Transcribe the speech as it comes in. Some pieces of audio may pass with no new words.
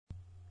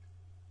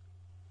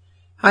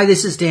Hi,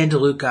 this is Dan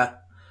DeLuca.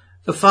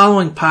 The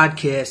following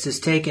podcast is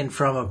taken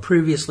from a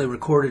previously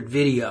recorded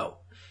video.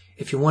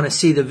 If you want to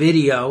see the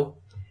video,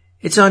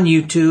 it's on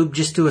YouTube.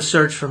 Just do a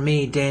search for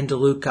me, Dan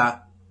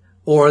DeLuca,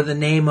 or the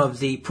name of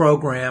the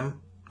program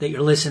that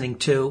you're listening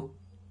to.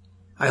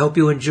 I hope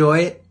you enjoy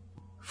it.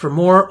 For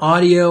more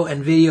audio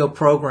and video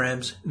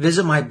programs,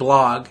 visit my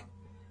blog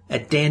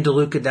at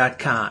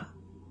dandeluca.com.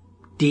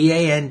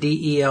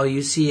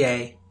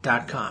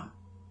 dandeluca.com.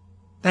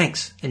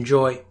 Thanks.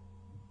 Enjoy.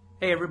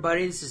 Hey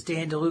everybody, this is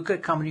Dan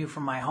DeLuca coming to you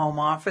from my home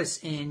office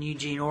in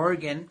Eugene,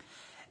 Oregon.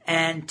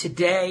 And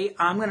today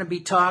I'm going to be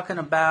talking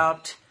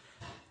about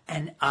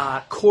an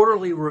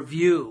quarterly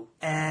review.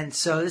 And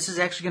so this is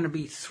actually going to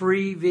be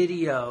 3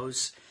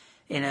 videos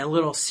in a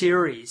little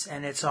series.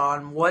 And it's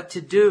on what to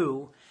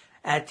do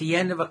at the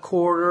end of a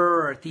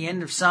quarter or at the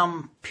end of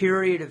some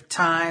period of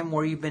time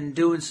where you've been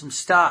doing some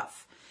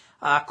stuff.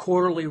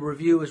 Quarterly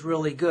review is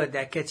really good.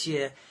 That gets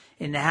you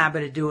in the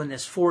habit of doing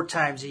this 4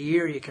 times a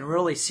year. You can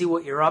really see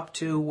what you're up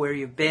to, where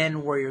you've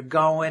been, where you're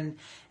going,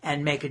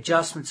 and make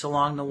adjustments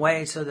along the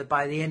way so that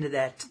by the end of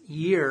that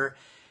year,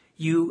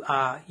 you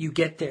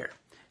get there.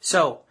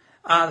 So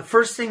the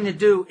first thing to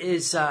do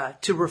is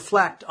to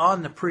reflect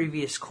on the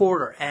previous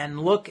quarter and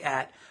look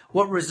at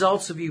what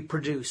results have you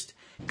produced.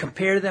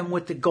 Compare them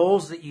with the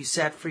goals that you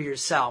set for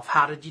yourself.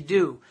 How did you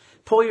do?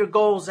 Pull your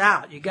goals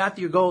out. You got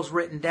your goals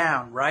written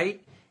down,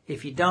 right?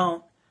 If you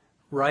don't,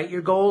 write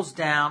your goals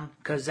down,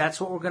 because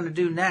that's what we're going to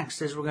do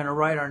next is we're going to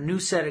write our new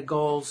set of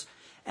goals,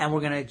 and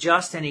we're going to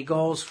adjust any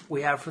goals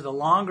we have for the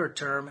longer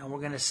term, and we're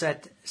going to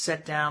set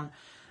down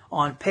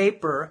on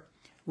paper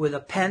with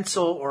a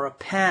pencil or a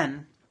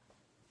pen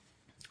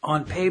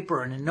on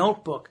paper in a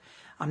notebook.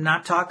 I'm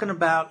not talking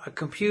about a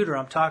computer.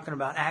 I'm talking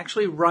about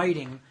actually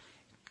writing,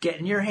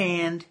 getting your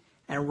hand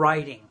and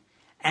writing.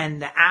 And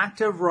the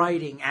act of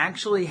writing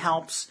actually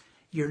helps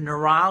your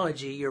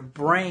neurology, your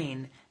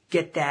brain,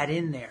 get that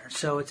in there.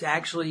 So it's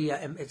actually,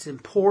 it's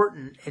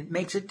important. It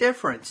makes a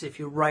difference if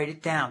you write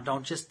it down.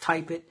 Don't just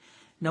type it.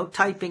 No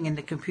typing in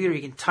the computer.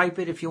 You can type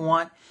it if you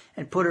want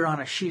and put it on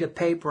a sheet of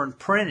paper and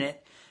print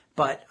it.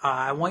 But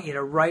I want you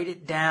to write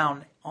it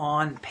down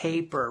on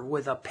paper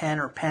with a pen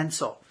or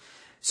pencil.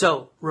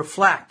 So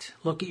reflect.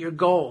 Look at your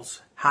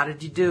goals. How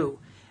did you do?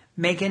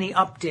 Make any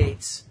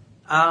updates.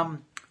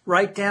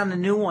 Write down the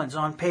new ones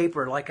on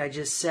paper, like I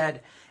just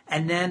said.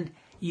 And then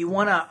you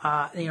want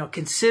to,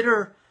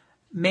 consider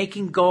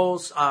making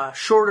goals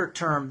shorter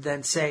term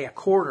than, say, a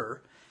quarter,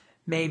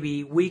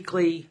 maybe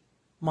weekly,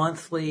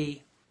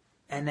 monthly,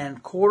 and then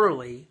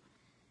quarterly.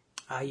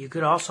 You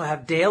could also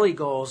have daily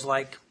goals,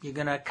 like you're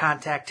going to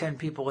contact 10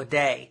 people a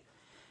day,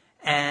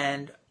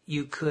 and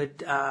you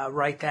could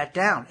write that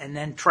down and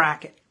then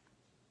track it.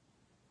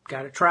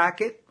 Got to track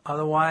it,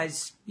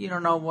 otherwise you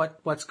don't know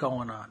what's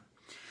going on.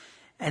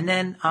 And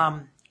then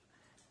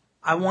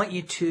I want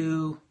you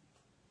to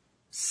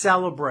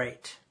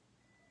celebrate,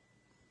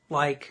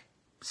 like,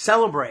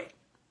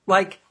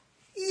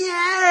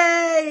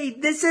 yay,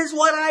 this is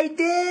what I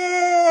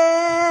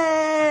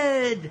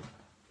did.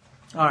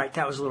 All right,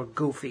 that was a little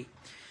goofy.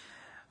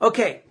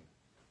 Okay,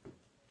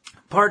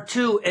 part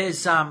 2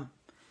 is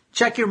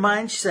check your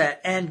mindset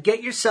and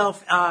get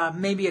yourself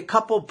maybe a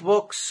couple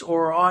books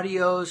or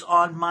audios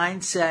on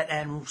mindset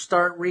and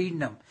start reading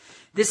them.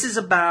 This is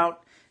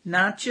about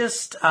not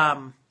just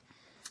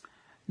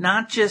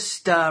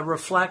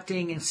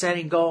reflecting and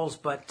setting goals,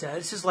 but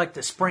this is like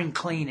the spring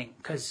cleaning,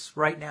 because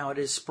right now it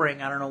is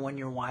spring. I don't know when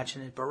you're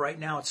watching it, but right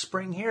now it's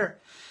spring here.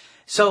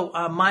 So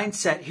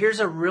mindset, here's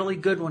a really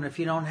good one. If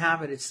you don't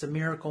have it, it's The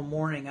Miracle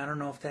Morning. I don't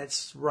know if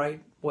that's right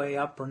way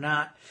up or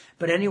not.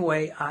 But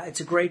anyway,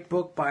 it's a great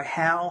book by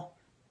Hal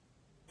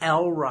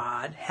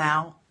Elrod.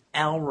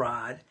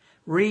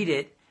 Read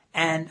it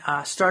and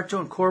start to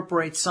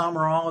incorporate some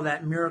or all of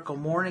that Miracle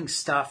Morning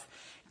stuff.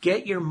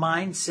 Get your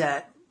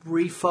mindset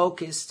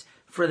refocused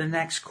for the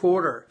next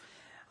quarter.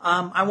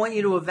 I want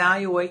you to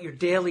evaluate your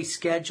daily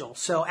schedule.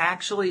 So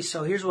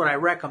here's what I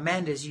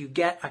recommend is you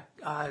get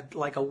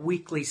like a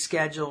weekly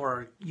schedule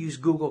or use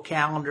Google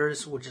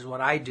Calendars, which is what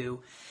I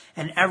do.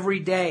 And every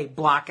day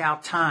block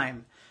out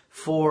time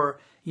for,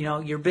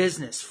 your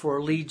business,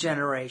 for lead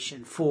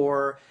generation,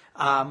 for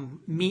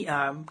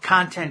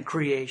content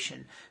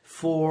creation,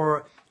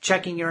 for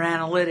checking your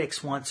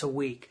analytics once a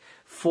week,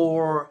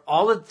 for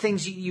all the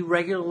things you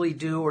regularly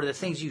do or the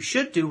things you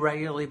should do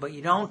regularly but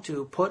you don't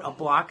do. Put a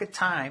block of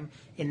time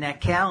in that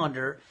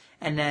calendar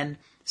and then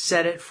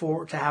set it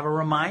to have a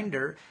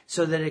reminder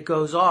so that it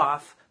goes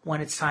off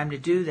when it's time to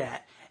do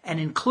that.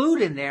 And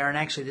include in there, and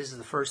actually this is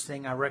the first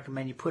thing I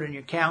recommend you put in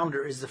your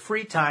calendar, is the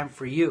free time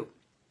for you.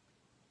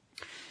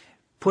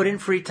 Put in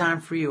free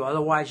time for you.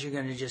 Otherwise, you're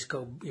going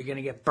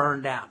to get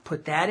burned out.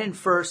 Put that in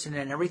first, and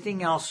then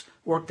everything else,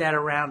 work that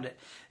around it.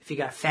 If you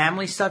got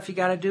family stuff you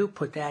got to do,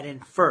 put that in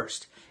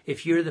first.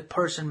 If you're the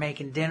person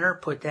making dinner,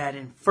 put that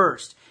in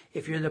first.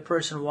 If you're the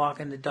person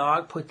walking the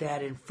dog, put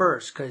that in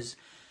first, because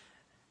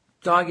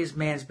dog is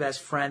man's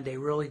best friend. They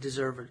really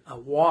deserve a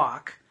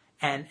walk,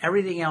 and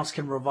everything else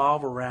can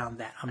revolve around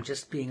that. I'm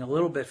just being a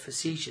little bit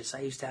facetious. I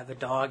used to have a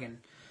dog, and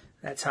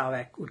That's how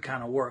that would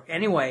kind of work.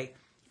 Anyway,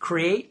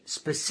 create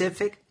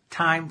specific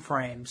time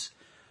frames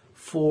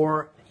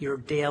for your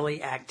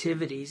daily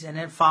activities and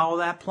then follow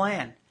that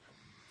plan.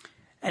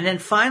 And then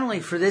finally,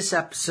 for this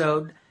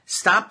episode,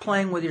 stop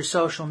playing with your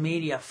social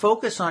media.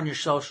 Focus on your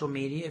social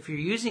media. If you're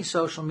using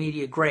social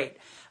media, great.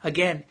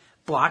 Again,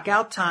 block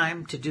out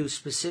time to do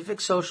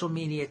specific social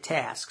media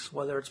tasks,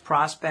 whether it's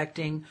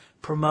prospecting,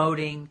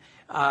 promoting,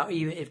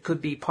 it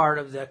could be part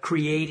of the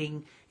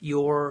creating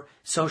your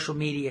social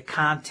media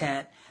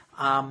content,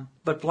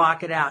 but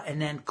block it out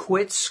and then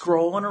quit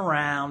scrolling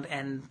around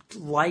and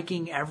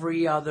liking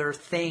every other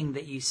thing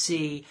that you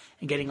see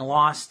and getting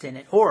lost in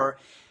it. Or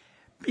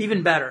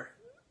even better,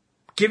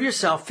 give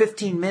yourself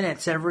 15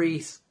 minutes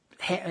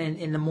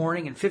in the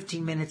morning and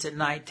 15 minutes at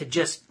night to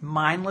just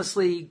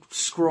mindlessly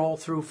scroll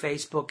through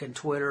Facebook and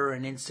Twitter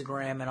and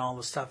Instagram and all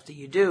the stuff that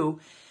you do.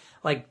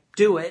 Like,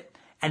 do it,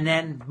 and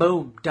then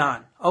boom,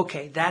 done.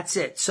 Okay, that's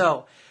it.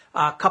 So,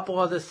 a couple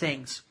other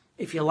things.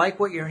 If you like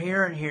what you're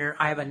hearing here,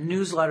 I have a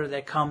newsletter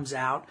that comes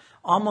out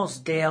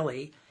almost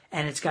daily,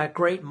 and it's got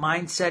great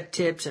mindset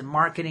tips and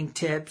marketing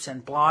tips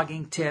and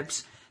blogging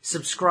tips.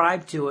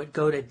 Subscribe to it.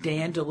 Go to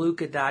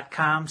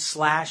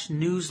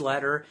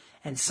dandeluca.com/newsletter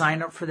and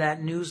sign up for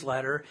that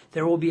newsletter.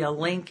 There will be a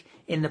link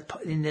in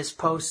this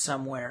post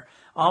somewhere.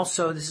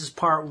 Also, this is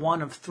part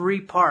 1 of 3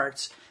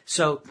 parts,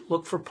 so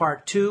look for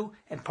part 2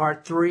 and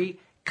part 3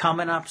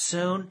 coming up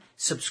soon.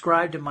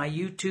 Subscribe to my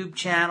YouTube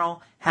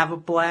channel. Have a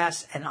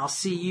blast, and I'll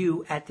see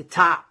you at the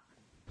top.